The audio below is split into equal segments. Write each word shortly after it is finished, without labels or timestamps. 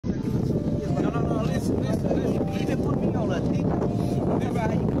listen. He even put me on a thing.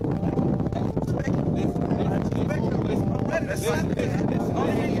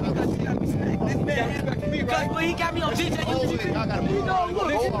 Because when he got me on DJ, you know,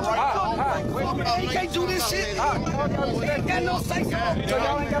 look, he can't do this shit. He ain't got no say so. I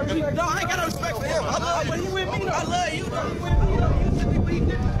ain't got no respect for him. I love you. When he with me, I love you.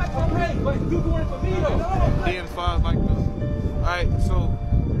 But you doing it for me, though. Then as far as like the, alright, so,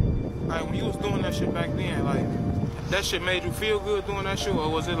 like when you was doing that shit back then, like, that shit made you feel good doing that shit, or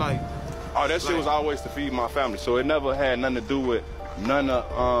was it like? Oh, that shit was always to feed my family, so it never had nothing to do with none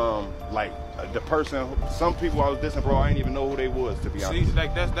of, like, the person. Some people I was dissing, bro, I didn't even know who they was, to be honest. See,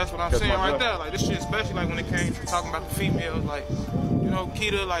 like, that's what I'm saying right there. Like, this shit, especially, like, when it came to talking about the females, like, you know,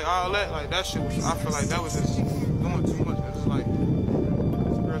 Keita, like, all that, like, that shit was, I feel like that was just doing too much. It's like,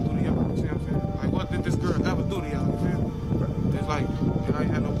 this girl do to y'all, you see what I'm saying? Like, what did this girl ever do to y'all, you feel? It's like, you know, I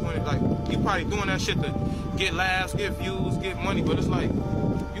ain't had no point, like, you probably doing that shit to get laughs, get views, get money, but it's like,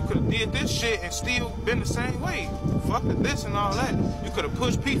 you could have did this shit and still been the same way. Fuck this and all that. You could have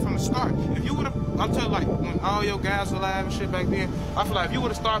pushed Pete from the start. If you would have, I'm telling you, like, when all your guys were alive and shit back then, I feel like if you would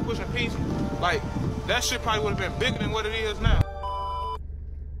have started pushing Pete, like, that shit probably would have been bigger than what it is now.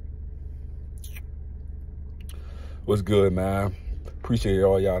 What's good, man? Appreciate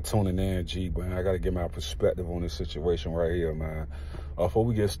all y'all tuning in, G, man. I got to get my perspective on this situation right here, man. Before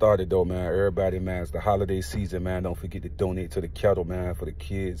we get started, though, man, everybody, man, it's the holiday season, man. Don't forget to donate to the kettle, man, for the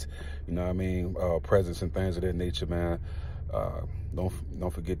kids. You know what I mean? Presents and things of that nature, man.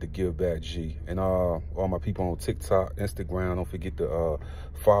 Don't forget to give back, G. And all my people on TikTok, Instagram, don't forget to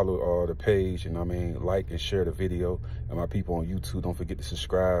follow the page. You know what I mean? Like and share the video. And my people on YouTube, don't forget to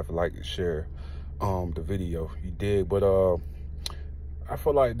subscribe, like, and share the video. You dig? But I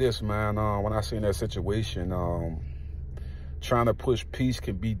feel like this, man. When I seen that situation, trying to push peace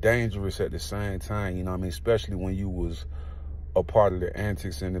can be dangerous at the same time, you know what I mean? Especially when you was a part of the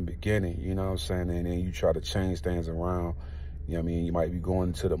antics in the beginning, you know what I'm saying? And then you try to change things around, you know what I mean? You might be going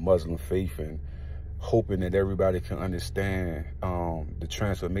into the Muslim faith and hoping that everybody can understand the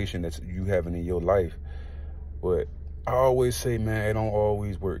transformation that you having in your life. But I always say, man, it don't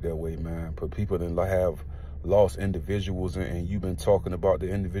always work that way, man. But people that have lost individuals, and you've been talking about the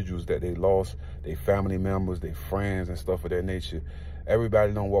individuals that they lost, their family members, their friends and stuff of that nature.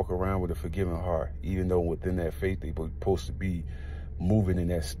 Everybody don't walk around with a forgiving heart, even though within that faith they supposed to be moving in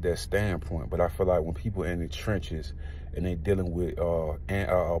that standpoint. But I feel like when people in the trenches and they dealing with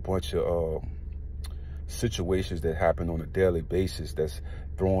a bunch of situations that happen on a daily basis that's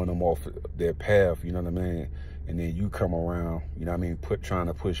throwing them off their path, you know what I mean? And then you come around, you know what I mean, trying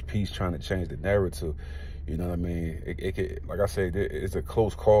to push peace, trying to change the narrative. You know what I mean? It could, like I said, it's a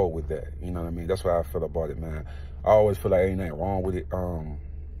close call with that. You know what I mean? That's what I feel about it, man. I always feel like ain't nothing wrong with it.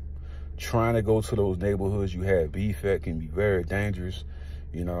 Trying to go to those neighborhoods you had beef at can be very dangerous.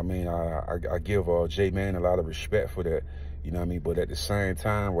 You know what I mean? I give JMANE a lot of respect for that. You know what I mean? But at the same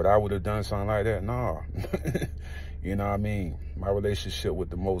time, what I would have done something like that, nah. You know what I mean? My relationship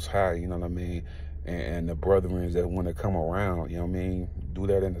with the Most High, you know what I mean? And the brethren that want to come around, you know what I mean? Do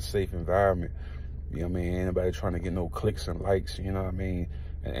that in a safe environment. You know what I mean? Ain't nobody trying to get no clicks and likes, you know what I mean?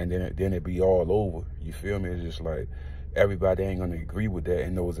 And then it be all over. You feel me? It's just like everybody ain't going to agree with that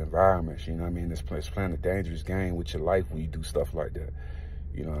in those environments. You know what I mean? It's playing a dangerous game with your life when you do stuff like that.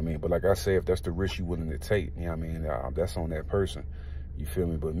 You know what I mean? But like I say, if that's the risk you willing to take, you know what I mean? That's on that person. You feel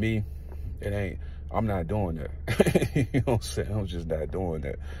me? But me, it ain't. I'm not doing that. You know what I'm saying? I'm just not doing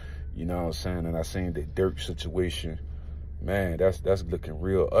that. You know what I'm saying? And I seen the Dirk situation. Man, that's looking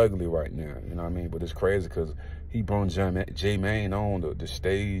real ugly right now, you know what I mean? But it's crazy because he brought JMANE on the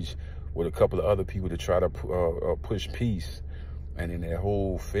stage with a couple of other people to try to push peace. And then that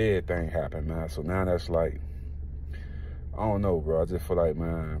whole Fed thing happened, man. So now that's like, I don't know, bro. I just feel like,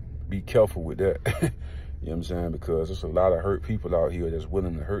 man, be careful with that. You know what I'm saying? Because there's a lot of hurt people out here that's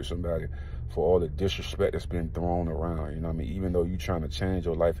willing to hurt somebody for all the disrespect that's been thrown around, you know what I mean? Even though you're trying to change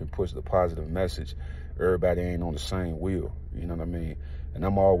your life and push the positive message, everybody ain't on the same wheel, you know what I mean? And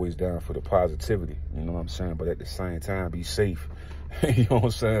I'm always down for the positivity, you know what I'm saying? But at the same time, be safe. You know what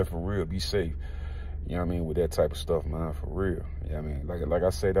I'm saying? For real, be safe. You know what I mean? With that type of stuff, man, for real. You know what I mean? Like I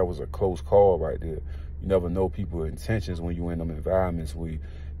said, that was a close call right there. You never know people's intentions when you in them environments where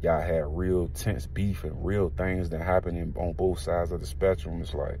y'all had real tense beef and real things that happen on both sides of the spectrum.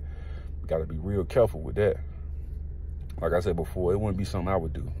 It's like, got to be real careful with that. Like I said before, it wouldn't be something I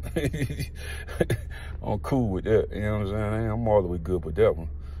would do. I'm cool with that, you know what I'm saying? I'm all the way good with that one.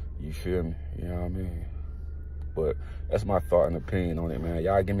 You feel me? You know what I mean? But that's my thought and opinion on it, man.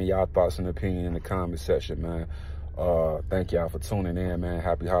 Y'all give me y'all thoughts and opinion in the comment section, man. Thank y'all for tuning in, man.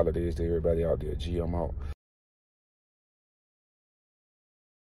 Happy holidays to everybody out there. G, I'm out.